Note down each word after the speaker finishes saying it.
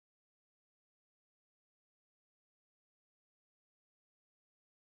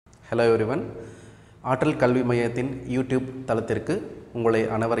Hello everyone. ஆற்றல் கல்வி மையத்தின் யூடியூப் தளத்திற்கு உங்களை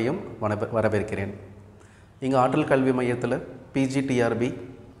அனைவரையும் வரவேற்கிறேன். இங்கு ஆற்றல் கல்வி மையத்தில் PGTRB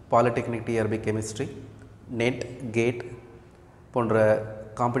Polytechnic TRB Chemistry, net, gate போன்ற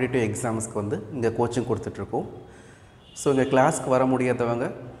காம்படிட்டிவ் எக்ஸாம்ஸ்க்கு வந்து இங்கே கோச்சிங் கொடுத்துட்ருக்கோம். ஸோ இங்கே கிளாஸ்க்கு வர முடியாதவங்க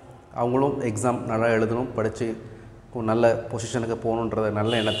அவங்களும் எக்ஸாம் நல்லா எழுதணும், படித்து நல்ல பொசிஷனுக்கு போகணுன்ற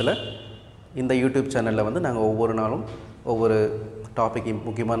நல்ல எண்ணத்தில் இந்த யூடியூப் சேனலில் வந்து நாங்கள் ஒவ்வொரு நாளும் ஒவ்வொரு டாபிக்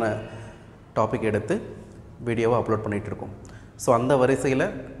முக்கியமான டாபிக் எடுத்து வீடியோவை அப்லோட் பண்ணிகிட்ருக்கோம். ஸோ அந்த வரிசையில்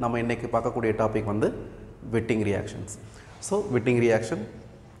நம்ம இன்றைக்கி பார்க்கக்கூடிய டாபிக் வந்து விட்டிங் ரியாக்ஷன்ஸ். ஸோ விட்டிங் ரியாக்ஷன்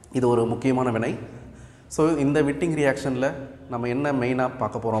இது ஒரு முக்கியமான வினை. ஸோ இந்த விட்டிங் ரியாக்ஷனில் நம்ம என்ன மெயினாக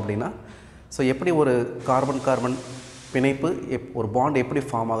பார்க்க போகிறோம் அப்படின்னா, ஸோ எப்படி ஒரு கார்பன் பிணைப்பு ஒரு பாண்ட் எப்படி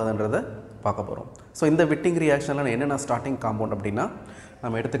ஃபார்ம் ஆகுதுன்றதை பார்க்க போகிறோம். ஸோ இந்த விட்டிங் ரியாக்ஷனில் என்னென்ன ஸ்டார்டிங் காம்பவுண்ட் அப்படின்னா,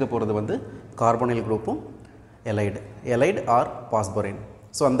 நம்ம எடுத்துக்க போகிறது வந்து கார்பனைல் குரூப்பும் எலைடு ஆர் பாஸ்பரைன்.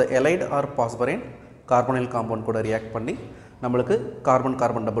 ஸோ அந்த எலைடு ஆர் பாஸ்பரைன் கார்பனைல் காம்பவுண்ட் கூட ரியாக்ட் பண்ணி நம்மளுக்கு carbon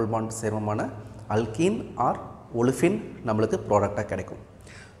double bond சேர்மமான alkene R ஒலிஃபின் நம்மளுக்கு ப்ராடக்டாக கிடைக்கும்.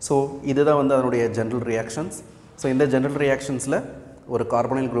 ஸோ இதுதான் வந்து அதனுடைய ஜென்ரல் ரியாக்ஷன்ஸ். ஸோ இந்த ஜென்ரல் ரியாக்ஷன்ஸில் ஒரு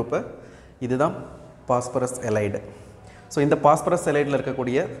கார்பனைல் குரூப்பை இதுதான் பாஸ்பரஸ் எலைடு. ஸோ இந்த பாஸ்பரஸ் எலைடில்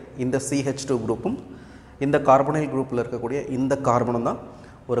இருக்கக்கூடிய இந்த CH2 குரூப்பும் இந்த கார்பனைல் குரூப்பில் இருக்கக்கூடிய இந்த கார்பனும் தான்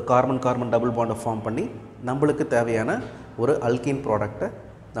ஒரு கார்பன் டபுள் பாண்டை ஃபார்ம் பண்ணி நம்மளுக்கு தேவையான ஒரு அல்கீன் ப்ராடக்டை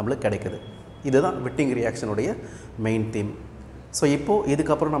நம்மளுக்கு கிடைக்குது. இதுதான் விட்டிங் ரியாக்ஷனுடைய மெயின் தீம். ஸோ இப்போது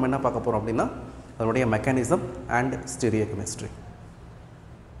இதுக்கப்புறம் நம்ம என்ன பார்க்க போகிறோம் அப்படின்னா, அதனுடைய மெக்கானிசம் அண்ட் ஸ்டீரியோ கெமிஸ்ட்ரி.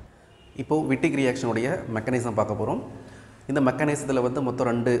 இப்போது விட்டிங் ரியாக்ஷனுடைய மெக்கானிசம் பார்க்க போகிறோம். இந்த மெக்கானிசத்தில் வந்து மொத்தம்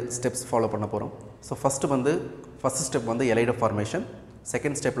 2 ஸ்டெப்ஸ் ஃபாலோ பண்ண போகிறோம். ஸோ ஃபஸ்ட் ஸ்டெப் வந்து எலைடு ஃபார்மேஷன்,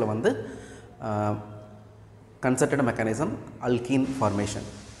 செகண்ட் ஸ்டெப்பில் வந்து concerted mechanism alkene formation.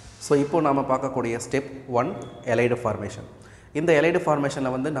 So இப்போது நாம் பார்க்கக்கூடிய ஸ்டெப் 1 எலைடு ஃபார்மேஷன். இந்த எலைடு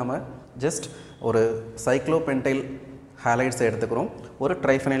ஃபார்மேஷனில் வந்து நம்ம ஜஸ்ட் ஒரு சைக்ளோபென்டைல் ஹாலைட்ஸை எடுத்துக்கிறோம், ஒரு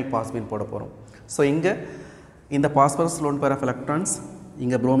ட்ரைஃபெனைல் பாஸ்பீன் போட போகிறோம். ஸோ இங்கே இந்த phosphorus lone pair of electrons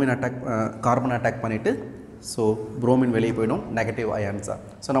இங்கே கார்பன் அட்டாக் பண்ணிவிட்டு ஸோ புரோமின் வெளியே போயிடும் நெகட்டிவ் அயான்ஸாக.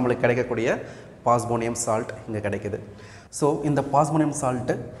 ஸோ நம்மளுக்கு கிடைக்கக்கூடிய பாஸ்போனியம் சால்ட் இங்கே கிடைக்குது. ஸோ இந்த பாஸ்போனியம்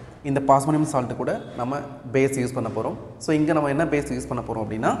சால்ட்டு கூட நம்ம பேஸ் யூஸ் பண்ண போகிறோம். ஸோ இங்கே நம்ம என்ன பேஸ் யூஸ் பண்ண போகிறோம்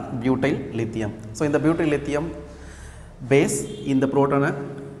அப்படின்னா பியூட்டைல் லித்தியம். ஸோ இந்த பியூட்டைல் லித்தியம் பேஸ் இந்த புரோட்டானை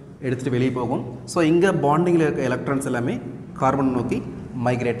எடுத்துகிட்டு வெளியே போகும். ஸோ இங்கே பாண்டிங்கில் இருக்க எலக்ட்ரான்ஸ் எல்லாமே கார்பன் நோக்கி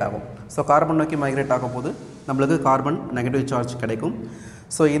மைக்ரேட் ஆகும். ஸோ கார்பன் நோக்கி மைக்ரேட் ஆகும்போது நம்மளுக்கு கார்பன் நெகட்டிவ் சார்ஜ் கிடைக்கும்.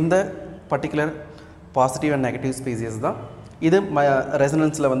 ஸோ இந்த particular positive and negative species தான் இது.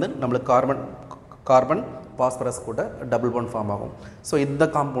 ரெசனன்ஸில் வந்து நம்மளுக்கு கார்பன் பாஸ்பரஸ் கூட டபுள் பாண்ட் ஃபார்ம் ஆகும். ஸோ இந்த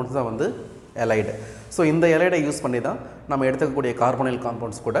காம்பவுண்ட்ஸ் தான் வந்து எலைடு. ஸோ இந்த எலைடை யூஸ் பண்ணி தான் நம்ம எடுத்துக்கக்கூடிய கார்பனைல்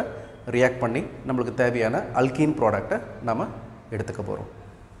காம்பவுண்ட்ஸ் கூட ரியாக்ட் பண்ணி நம்மளுக்கு தேவையான அல்கீன் ப்ராடக்டை நம்ம எடுத்துக்க போகிறோம்.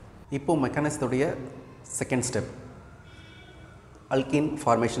 இப்போது மெக்கானிசத்துடைய second step alkene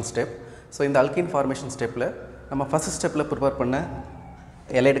formation step. So இந்த அல்கீன் ஃபார்மேஷன் ஸ்டெப்பில் நம்ம ஃபஸ்ட் ஸ்டெப்பில் ப்ரிப்பேர் பண்ண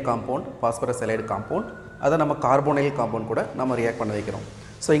எலைடு காம்பவுண்ட் பாஸ்பரஸ் எலைடு காம்பவுண்ட் அதை நம்ம கார்பனைல் காம்பவுண்ட் கூட நம்ம ரியாக்ட் பண்ண வைக்கிறோம்.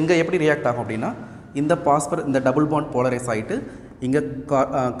 ஸோ இங்கே எப்படி ரியாக்ட் ஆகும் அப்படின்னா, இந்த டபுள் பாண்ட் போலரைஸ் ஆகிட்டு இங்கே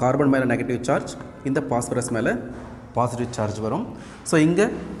கார்பன் மேலே நெகட்டிவ் சார்ஜ், இந்த பாஸ்பரஸ் மேலே பாசிட்டிவ் சார்ஜ் வரும். ஸோ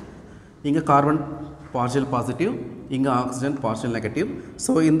இங்கே கார்பன் பார்ஷியல் பாசிட்டிவ், இங்கே ஆக்சிஜன் பார்ஷியல் நெகட்டிவ்.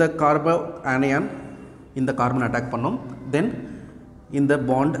 ஸோ இந்த ஆனியான் இந்த கார்பன் அட்டாக் பண்ணும், தென் இந்த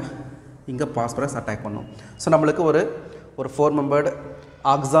பாண்ட் இங்கே பாஸ்பரஸ் அட்டாக் பண்ணும். ஸோ நம்மளுக்கு ஒரு 4 மெம்பர்டு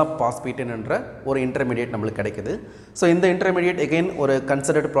ஆக்ஸா பாஸ்பீட்டன் என்ற ஒரு இன்டர்மீடியேட் நம்மளுக்கு கிடைக்குது. ஸோ இந்த இன்டர்மீடியேட் எகெயின் ஒரு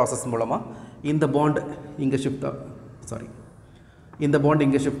கன்சிடர்டு ப்ராசஸ் மூலமாக இந்த பாண்ட் இங்கே ஷிஃப்ட்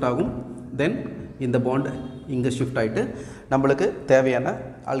ஆகும், தென் இந்த பாண்ட் இங்கே ஷிஃப்ட் ஆகிட்டு நம்மளுக்கு தேவையான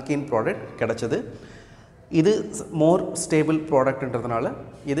அல்கீன் ப்ராடக்ட் கிடச்சிது. இது மோர் ஸ்டேபிள் ப்ராடக்ட்ன்றதுனால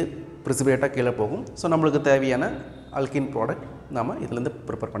இது ப்ரிசிபிரேட்டாக கீழே போகும். ஸோ நம்மளுக்கு தேவையான அல்கீன் ப்ராடக்ட் நாம் இதிலேருந்து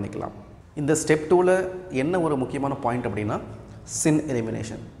ப்ரிப்பேர் பண்ணிக்கலாம். இந்த ஸ்டெப் 2ல் என்ன ஒரு முக்கியமான பாயிண்ட் அப்படின்னா சின்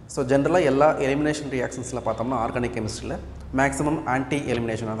எலிமினேஷன். ஸோ ஜென்ரலாக எல்லா எலிமினேஷன் ரியாக்ஷன்ஸில் பார்த்தோம்னா ஆர்கானிக் கெமிஸ்ட்ரியில் மேக்ஸிமம் ஆன்டி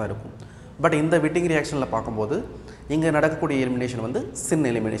எலிமினேஷனாக தான் இருக்கும். பட் இந்த விட்டிங் ரியாக்ஷனில் பார்க்கும்போது இங்கே நடக்கக்கூடிய எலிமினேஷன் வந்து சின்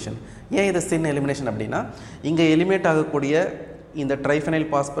எலிமினேஷன். ஏன் இது சின் எலிமினேஷன் அப்படின்னா, இங்கே எலிமினேட் ஆகக்கூடிய இந்த ட்ரைஃபெனைல்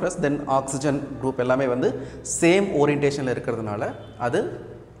பாஸ்பரஸ் தென் ஆக்சிஜன் குரூப் எல்லாமே வந்து சேம் ஓரியன்டேஷனில் இருக்கிறதுனால அது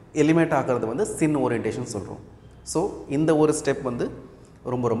எலிமினேட் ஆகிறது வந்து சின் ஓரியன்டேஷன் சொல்கிறோம். ஸோ இந்த ஒரு ஸ்டெப் வந்து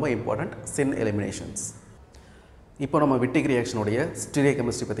ரொம்ப இம்பார்ட்டண்ட், சின் எலிமினேஷன்ஸ். இப்போ நம்ம விட்டிங் ரியாக்ஷனுடைய ஸ்டீரியோ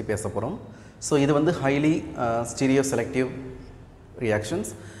கெமிஸ்ட்ரி பற்றி பேச போகிறோம். ஸோ இது வந்து ஹைலி ஸ்டீரியோ செலக்டிவ்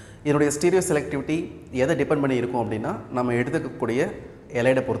ரியாக்ஷன்ஸ். இதனுடைய ஸ்டீரியோ செலக்டிவிட்டி எதை டிபெண்ட் பண்ணி இருக்கும் அப்படின்னா, நம்ம எடுத்துக்கக்கூடிய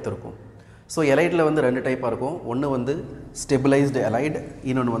எலைடை பொறுத்து இருக்கும். ஸோ எலைடில் வந்து 2 டைப்பாக இருக்கும். ஒன்று வந்து ஸ்டெபிளைஸ்டு எலைடு,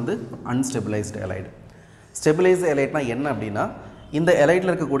 இன்னொன்று வந்து அன்ஸ்டெபிளைஸ்டு எலைடு. ஸ்டெபிளைஸ்டு எலைட்னா என்ன அப்படின்னா, இந்த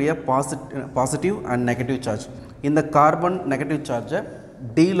எலைடில் இருக்கக்கூடிய பாசிட்டிவ் அண்ட் நெகட்டிவ் சார்ஜ், இந்த கார்பன் நெகட்டிவ் சார்ஜை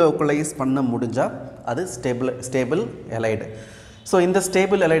டீலோக்கலைஸ் பண்ண முடிஞ்சால் அது ஸ்டேபிள் எலைடு. ஸோ இந்த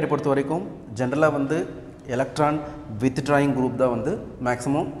ஸ்டேபிள் எலைடு பொறுத்த வரைக்கும் ஜென்ரலாக வந்து எலக்ட்ரான் வித்ட்ராயிங் குரூப் தான் வந்து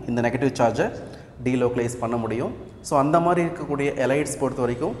மேக்ஸிமம் இந்த நெகட்டிவ் சார்ஜை டீலோக்கலைஸ் பண்ண முடியும். ஸோ அந்த மாதிரி இருக்கக்கூடிய எலைட்ஸ் பொறுத்த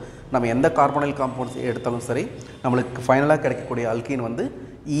வரைக்கும் நம்ம எந்த கார்பனைல் காம்பவுண்ட்ஸ் எடுத்தாலும் சரி, நம்மளுக்கு ஃபைனலாக கிடைக்கக்கூடிய அல்கீன் வந்து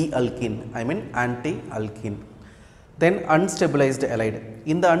இ அல்கீன், ஐ மீன் ஆன்டி அல்கீன். தென் அன்ஸ்டெபிளைஸ்டு எலைடு.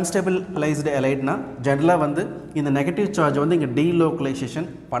 இந்த அன்ஸ்டெபிளைஸ்டு எலைட்னா ஜென்ரலாக வந்து இந்த நெகட்டிவ் சார்ஜ் வந்து இங்கே டீலோக்கலைசேஷன்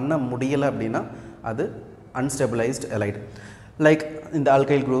பண்ண முடியலை அப்படின்னா அது அன்ஸ்டெபிளைஸ்டு எலைடு. லைக் இந்த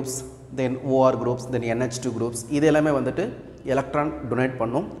alkyl groups, then OR groups, then NH2 groups, இது எல்லாமே வந்துட்டு எலக்ட்ரான் டொனேட்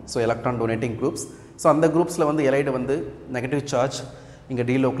பண்ணும். So electron donating groups. So அந்த குரூப்ஸில் வந்து எலைடு வந்து நெகட்டிவ் சார்ஜ் இங்கே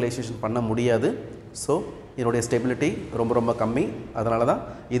டீலோக்கலைசேஷன் பண்ண முடியாது. ஸோ இதனுடைய ஸ்டெபிலிட்டி ரொம்ப ரொம்ப கம்மி. அதனால தான்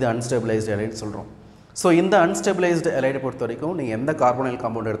இது அன்ஸ்டெபிளைஸ்டு எலைடுன்னு சொல்கிறோம். ஸோ இந்த அன்ஸ்டெபிளைஸ்டு எலைடை பொறுத்த வரைக்கும் நீங்கள் எந்த கார்பனைல்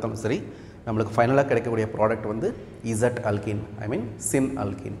காம்பவுண்ட் எடுத்தாலும் சரி, நம்மளுக்கு ஃபைனலாக கிடைக்கக்கூடிய ப்ராடக்ட் வந்து இசட் அல்கீன், ஐ மீன் சின்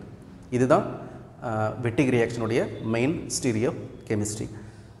அல்கீன். இதுதான் Wittig ரியாக்ஷனுடைய main stereo chemistry.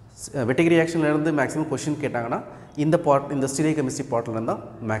 Wittig ரியாக்ஷன்லேருந்து maximum question கேட்டாங்கன்னா இந்த ஸ்டீரியோ கெமிஸ்ட்ரி பார்ட்லேருந்து தான்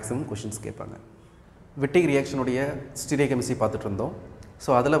மேக்ஸிமம் கொஷின்ஸ் கேட்பாங்க. விட்டிக் ரியாக்ஷனுடைய ஸ்டீரியோ கெமிஸ்ட்ரி பார்த்துட்டு இருந்தோம். ஸோ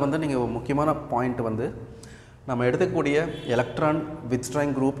அதில் வந்து நீங்கள் முக்கியமான பாயிண்ட் வந்து நம்ம எடுக்கக்கூடிய எலக்ட்ரான்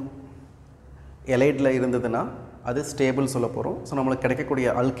வித்ட்ராயிங் குரூப் எலைடில் இருந்ததுன்னா அது ஸ்டேபிள் சொல்ல போகிறோம். ஸோ நம்மளுக்கு கிடைக்கக்கூடிய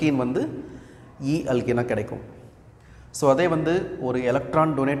அல்கீன் வந்து இ அல்கீனாக கிடைக்கும். ஸோ அதே வந்து ஒரு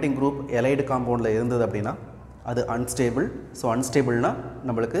எலக்ட்ரான் டொனேட்டிங் குரூப் எலைடு காம்பவுண்டில் இருந்தது அப்படின்னா அது அன்ஸ்டேபிள். ஸோ அன்ஸ்டேபிள்னால்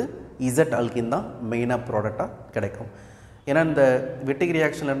நம்மளுக்கு இசட் அல்கீன் தான் மெயினாக ப்ராடக்டாக கிடைக்கும். ஏன்னா இந்த Wittig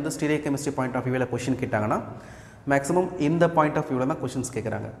ரியாக்ஷன்லேருந்து stereo chemistry point of வியூவில் கொஷின் கேட்டாங்கன்னா மேக்ஸிமம் இந்த பாயிண்ட் ஆஃப் வியூவில் தான் கொஷின்ஸ்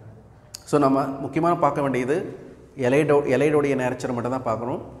கேட்குறாங்க. ஸோ நம்ம முக்கியமாக பார்க்க வேண்டியது எலைடோடைய நேச்சர் மட்டும் தான்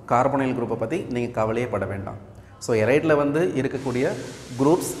பார்க்கணும். கார்பனைல் குரூப்பை பற்றி நீங்கள் கவலையே பட வேண்டாம். ஸோ எலைடில் வந்து இருக்கக்கூடிய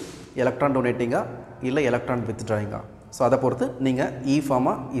குரூப்ஸ் எலக்ட்ரான் டொனேட்டிங்காக இல்லை எலக்ட்ரான் வித்ட்ராயிங்காக, ஸோ அதை பொறுத்து நீங்கள் இ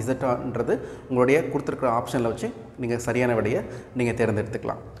ஃபார்மா இசட்டான்றது உங்களுடைய கொடுத்துருக்குற ஆப்ஷனில் வச்சு நீங்கள் சரியான விடையை நீங்கள்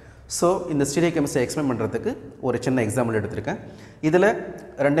தேர்ந்தெடுத்துக்கலாம். ஸோ இந்த ஸ்டீரியோ கெமிஸ்ட்ரி எக்ஸ்பிளைன் பண்ணுறதுக்கு ஒரு சின்ன எக்ஸாம்பிள் எடுத்திருக்கேன். இதில்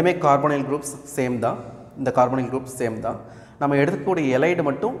ரெண்டுமே கார்பனைல் குரூப்ஸ் சேம் தான். இந்த கார்பனைல் குரூப்ஸ் சேம் தான். நம்ம எடுக்கக்கூடிய எலைடு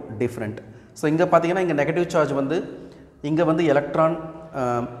மட்டும் டிஃப்ரெண்ட். ஸோ இங்கே பார்த்தீங்கன்னா இங்கே நெகட்டிவ் சார்ஜ் வந்து இங்கே வந்து எலக்ட்ரான்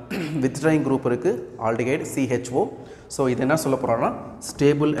வித்ட்ராயிங் குரூப் இருக்குது, ஆல்டிகைடு CHO. ஸோ இது என்ன சொல்ல போகிறோம்னா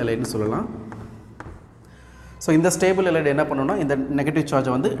ஸ்டேபிள் எலைடுன்னு சொல்லலாம். ஸோ இந்த ஸ்டேபிள் எலைடு என்ன பண்ணணும்னா இந்த நெகட்டிவ்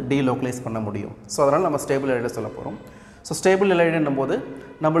சார்ஜை வந்து டீலோக்கலைஸ் பண்ண முடியும். ஸோ அதனால் நம்ம ஸ்டேபிள் எலைடு சொல்ல போகிறோம். ஸோ ஸ்டேபிள் எலைடுன்னும் போது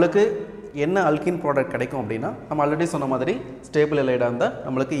நம்மளுக்கு என்ன அல்கீன் ப்ராடக்ட் கிடைக்கும் அப்படின்னா, நம்ம ஆல்ரெடி சொன்ன மாதிரி ஸ்டேபிள் எலைடாக இருந்தால்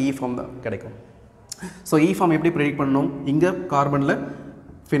நம்மளுக்கு இ ஃபார்ம் தான் கிடைக்கும். ஸோ இ ஃபார்ம் எப்படி ப்ரெடிக்ட் பண்ணணும்? இங்கே கார்பனில்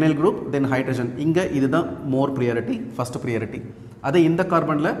ஃபினைல் குரூப், தென் ஹைட்ரஜன். இங்கே இதுதான் மோர் ப்ரியாரிட்டி, ஃபஸ்ட்டு ப்ரியாரிட்டி. அதே இந்த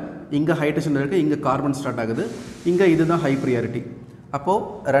கார்பனில் இங்கே ஹைட்ரஜன் இருக்குது, இங்கே கார்பன் ஸ்டார்ட் ஆகுது, இங்கே இதுதான் ஹை ப்ரியாரிட்டி.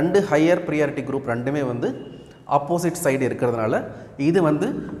 அப்போது ரெண்டு ஹையர் ப்ரியாரிட்டி குரூப் ரெண்டுமே வந்து ஆப்போசிட் சைடு இருக்கிறதுனால இது வந்து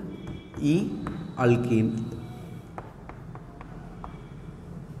இ அல்கீன்.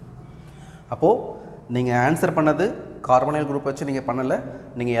 அப்போது நீங்கள் ஆன்சர் பண்ணது கார்பனைல் குரூப் வச்சு நீங்கள் பண்ணலை,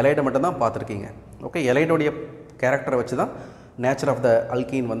 நீங்கள் எலைடை மட்டும்தான் பார்த்துருக்கீங்க. ஓகே, எலைடோடைய கேரக்டரை வச்சு தான் நேச்சர் ஆஃப் த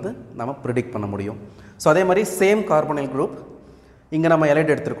அல்கீன் வந்து நம்ம ப்ரிடிக்ட் பண்ண முடியும். ஸோ அதே மாதிரி சேம் கார்பனைல் குரூப் இங்கே நம்ம எலைடு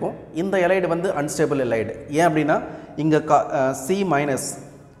எடுத்திருக்கோம். இந்த எலைடு வந்து அன்ஸ்டேபிள் எலைடு. ஏன் அப்படின்னா இங்கே C-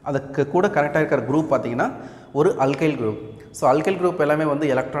 அதுக்கு கூட கனெக்டாக இருக்கிற குரூப் பார்த்திங்கன்னா ஒரு alkyl group. So alkyl group எல்லாமே வந்து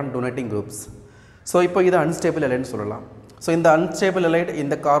எலக்ட்ரான் டொனேட்டிங் குரூப்ஸ். ஸோ இப்போ இது அன்ஸ்டேபிள் எலைடுன்னு சொல்லலாம். ஸோ இந்த அன்ஸ்டேபிள் எலைடு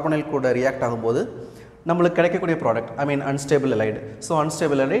இந்த கார்பனைல் கூட ரியாக்ட் ஆகும்போது நம்மளுக்கு கிடைக்கக்கூடிய ப்ராடக்ட், ஐ மீன் அன்ஸ்டேபிள் எலைடு. ஸோ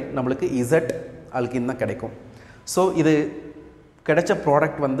அன்ஸ்டேபிள் எலைடு நம்மளுக்கு இசட் அல்கீன் தான் கிடைக்கும். ஸோ இது கிடைச்ச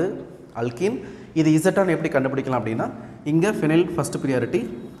ப்ராடக்ட் வந்து அல்கீன். இது இசட்டான்னு எப்படி கண்டுபிடிக்கலாம் அப்படின்னா, இங்கே ஃபினைல் ஃபஸ்ட்டு ப்ரியாரிட்டி,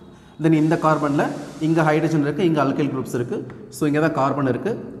 தென் இந்த கார்பனில் இங்கே ஹைட்ரஜன் இருக்குது, இங்கே அல்கைல் குரூப்ஸ் இருக்குது. ஸோ இங்கே தான் கார்பன்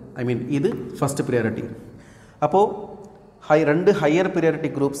இருக்குது, ஐ மீன் இது ஃபஸ்ட்டு ப்ரியாரிட்டி. அப்போது ரெண்டு ஹையர் ப்ரியாரிட்டி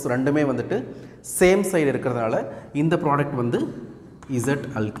குரூப்ஸ் ரெண்டுமே வந்துட்டு சேம் சைடு இருக்கிறதுனால இந்த ப்ராடக்ட் வந்து இசட்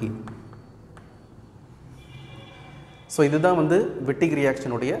அல்கீன். ஸோ இதுதான் வந்து Wittig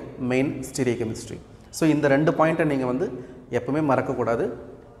ரியாக்ஷனுடைய main stereo chemistry. So இந்த ரெண்டு பாயிண்ட்டை நீங்கள் வந்து எப்பவுமே மறக்கக்கூடாது.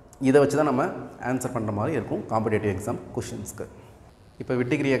 இதை வச்சு தான் நம்ம ஆன்சர் பண்ணுற மாதிரி இருக்கும் காம்படேட்டிவ் எக்ஸாம் கொஷின்ஸ்க்கு. இப்போ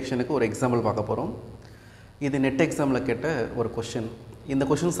விட்டிக் ரியாக்ஷனுக்கு ஒரு எக்ஸாம்பிள் பார்க்க போகிறோம். இது நெட் எக்ஸாமில் கேட்ட ஒரு கொஷின். இந்த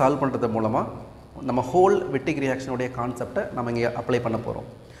கொஷின் சால்வ் பண்ணுறது மூலமாக நம்ம ஹோல் விட்டிக் ரியாக்ஷனுடைய கான்செப்டை நம்ம இங்கே அப்ளை பண்ண போகிறோம்.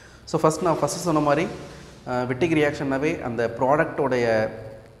 ஸோ நான் ஃபஸ்ட்டு சொன்ன மாதிரி விட்டிக் ரியாக்ஷன்னாவே அந்த ப்ராடக்டோடைய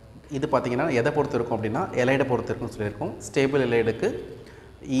இது பார்த்திங்கன்னா எதை பொறுத்து இருக்கும் அப்படின்னா எலைடை பொறுத்து இருக்குன்னு சொல்லியிருக்கோம். ஸ்டேபிள் எலைடுக்கு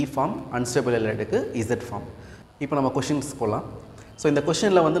இ ஃபார்ம், அன்ஸ்டேபிள் எலைடுக்கு இசட் ஃபார்ம். இப்போ நம்ம கொஷின்ஸ் போகலாம். ஸோ இந்த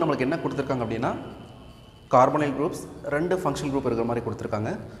கொஷினில் வந்து நம்மளுக்கு என்ன கொடுத்துருக்காங்க அப்படின்னா, கார்பனைல் குரூப்ஸ் ரெண்டு ஃபங்க்ஷனல் குரூப் இருக்கிற மாதிரி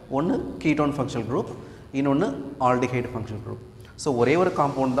கொடுத்துருக்காங்க. ஒன்று கீட்டோன் ஃபங்க்ஷனல் குரூப், இன்னொன்று ஆல்டிஹைடு ஃபங்க்ஷனல் குரூப். ஸோ ஒரே ஒரு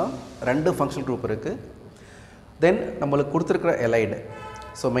காம்பவுண்ட் தான் 2 ஃபங்க்ஷனல் குரூப் இருக்குது. தென் நம்மளுக்கு கொடுத்துருக்கிற எலைடு.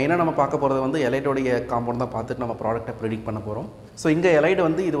 ஸோ மெயினாக நம்ம பார்க்க போகிறது வந்து எலைடோடைய காம்பவுண்ட் தான் பார்த்துட்டு நம்ம ப்ராடக்ட்டை ப்ரிடிக்ட் பண்ண போகிறோம். ஸோ இங்கே எலைடு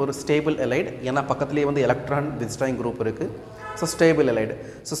வந்து இது ஒரு ஸ்டேபிள் எலைடு, ஏன்னா பக்கத்துலேயே வந்து எலக்ட்ரான் வித்ஸ்ட்ராயிங் குரூப் இருக்குது. So stable எலைடு.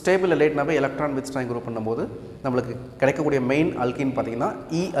 So stable எலைட்னாவே electron வித்ஸ்ட்ராயிங் group பண்ணும்போது நம்மளுக்கு கிடைக்கக்கூடிய மெயின் அல்கின் பார்த்திங்கன்னா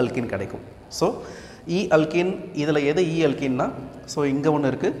இ அல்கின் கிடைக்கும். ஸோ இ அல்கின் இதில் எது இ அல்கின்னா, ஸோ இங்கே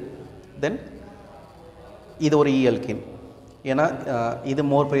ஒன்று இருக்குது, தென் இது ஒரு இ அல்கின். ஏன்னா இது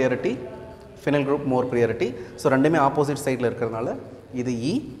மோர் ப்ரியாரிட்டி, ஃபினைல் குரூப் மோர் ப்ரியாரிட்டி. ஸோ ரெண்டுமே ஆப்போசிட் சைடில் இருக்கிறதுனால இது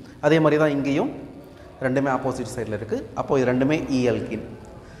இ. அதே மாதிரி தான் இங்கேயும் ரெண்டுமே ஆப்போசிட் சைடில் இருக்குது. அப்போது இது ரெண்டுமே இ அல்கின்.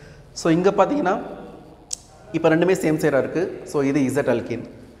 ஸோ இங்கே பார்த்தீங்கன்னா இப்போ ரெண்டுமே சேம் சைடாக இருக்குது. ஸோ இது இசட் அல்கின்.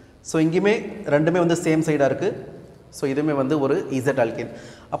 ஸோ இங்கேயுமே ரெண்டுமே வந்து சேம் சைடாக இருக்குது. ஸோ இதுவுமே வந்து ஒரு இசட் அல்கின்.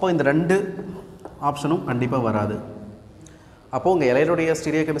 அப்போது இந்த 2 ஆப்ஷனும் கண்டிப்பாக வராது. அப்போது உங்கள் எலைடோடைய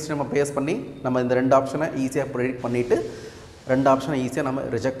ஸ்டீரியோ கெமிஸ்ட்ரி நம்ம பேஸ் பண்ணி நம்ம இந்த 2 ஆப்ஷனை ஈஸியாக ப்ரெடிக்ட் பண்ணிவிட்டு 2 ஆப்ஷனை ஈஸியாக நம்ம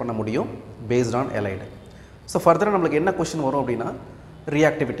ரிஜெக்ட் பண்ண முடியும் பேஸ்ட் ஆன் எலைடு. ஸோ ஃபர்தராக நம்மளுக்கு என்ன கொஸ்டின் வரும் அப்படின்னா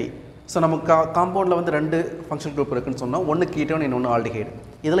ரியாக்டிவிட்டி. ஸோ நம்ம காம்பவுண்டில் வந்து 2 ஃபங்க்ஷனல் குரூப் இருக்குதுன்னு சொன்னால், ஒன்று கீட்டோன், இன்னொன்று ஆல்டிஹைடு.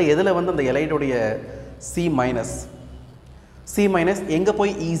 எதில் வந்து அந்த எலைடோடைய சி மைனஸ் எங்கே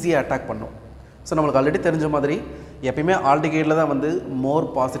போய் ஈஸியாக அட்டாக் பண்ணும். ஸோ நம்மளுக்கு ஆல்ரெடி தெரிஞ்ச மாதிரி எப்பயுமே ஆல்டிஹைடில் தான் வந்து மோர்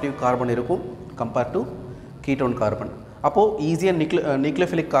பாசிட்டிவ் கார்பன் இருக்கும் கம்பேர்ட் டு கீட்டோன் கார்பன். அப்போது ஈஸியாக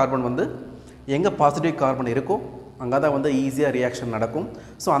நியூக்ளியோஃபிலிக் கார்பன் வந்து எங்கே பாசிட்டிவ் கார்பன் இருக்கோ அங்கே தான் வந்து ஈஸியாக ரியாக்ஷன் நடக்கும்.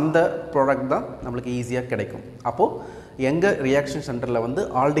 ஸோ அந்த ப்ராடக்ட் தான் நம்மளுக்கு ஈஸியாக கிடைக்கும். அப்போது எங்கள் ரியாக்ஷன் சென்டரில் வந்து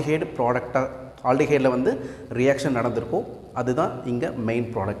ஆல்டிஹைடில் வந்து ரியாக்ஷன் நடந்திருக்கும், அதுதான் இங்கே மெயின்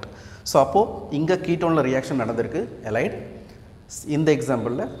ப்ராடக்ட். ஸோ அப்போது இங்கே கீட்டோனில் ரியாக்ஷன் நடந்திருக்கு எலைட், இந்த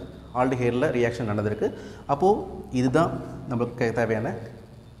எக்ஸாம்பிளில் ஆல்டிஹைடில் ரியாக்ஷன் நடந்திருக்கு. அப்போது இதுதான் நம்மளுக்கு தேவையான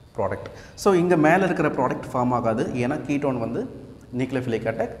ப்ராடக்ட். ஸோ இங்கே மேலே இருக்கிற ப்ராடக்ட் ஃபார்ம் ஆகாது, ஏன்னா கீட்டோன் வந்து நியூக்ளியோஃபிலிக்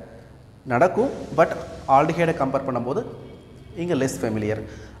அட்டாக் நடக்கும். பட் ஆல்டிஹைடை கம்பேர் பண்ணும்போது இங்கே லெஸ் ஃபெமிலியர்.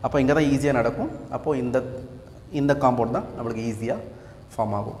 அப்போ இங்கே தான் ஈஸியாக நடக்கும். அப்போது இந்த காம்பவுண்ட் தான் நம்மளுக்கு ஈஸியாக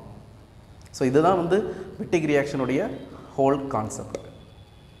ஃபார்ம் ஆகும். ஸோ இதுதான் வந்து Wittig ரியாக்ஷனுடைய whole concept.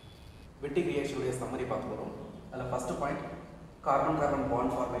 Wittig ரியாக்ஷனுடைய summary பார்க்க போகிறோம். அதில் first point carbon carbon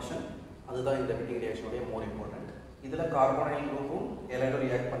bond formation. அதுதான் இந்த விட்டிக் ரியாக்ஷனுடைய மோர் இம்பார்ட்டன்ட். இதில் கார்பனைல் குரூப்பும் எலைடோ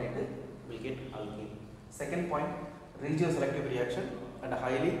ரியாக்ட் பண்ணிவிட்டு will get alkene. Second point regio selective reaction and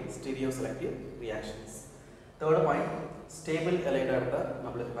highly stereo selective reactions. Third point, stable alide இருந்தால்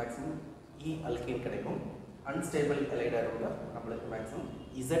நம்மளுக்கு maximum E alkene கிடைக்கும். Unstable alide இருந்தால் நம்மளுக்கு maximum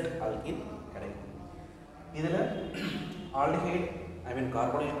Z alkene கிடைக்கும். இதில் ஆல்டிஹைட்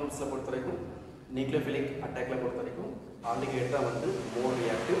கார்பனைல் குரூப்ஸில் பொறுத்த வரைக்கும் நியூக்ளியோஃபிலிக் அட்டாக்ல பொறுத்த வரைக்கும் ஆல்டிஹைட் தான் வந்து மோர்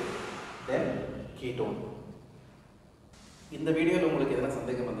ரியாக்டிவ் தென் கீட்டோன். இந்த வீடியோவில் உங்களுக்கு எதனா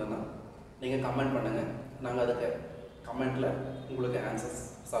சந்தேகம் வந்ததுன்னா நீங்கள் கமெண்ட் பண்ணுங்கள், நாங்கள் அதுக்கு கமெண்ட்டில் உங்களுக்கு ஆன்சர்ஸ்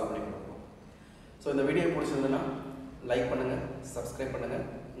சால்வ் பண்ணி கொடுக்குறோம். ஸோ இந்த வீடியோ பிடிச்சிருந்ததுன்னா லைக் பண்ணுங்கள், சப்ஸ்கிரைப் பண்ணுங்கள்,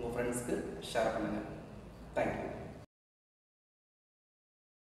 உங்கள் ஃப்ரெண்ட்ஸ்க்கு ஷேர் பண்ணுங்கள். தேங்க்யூ.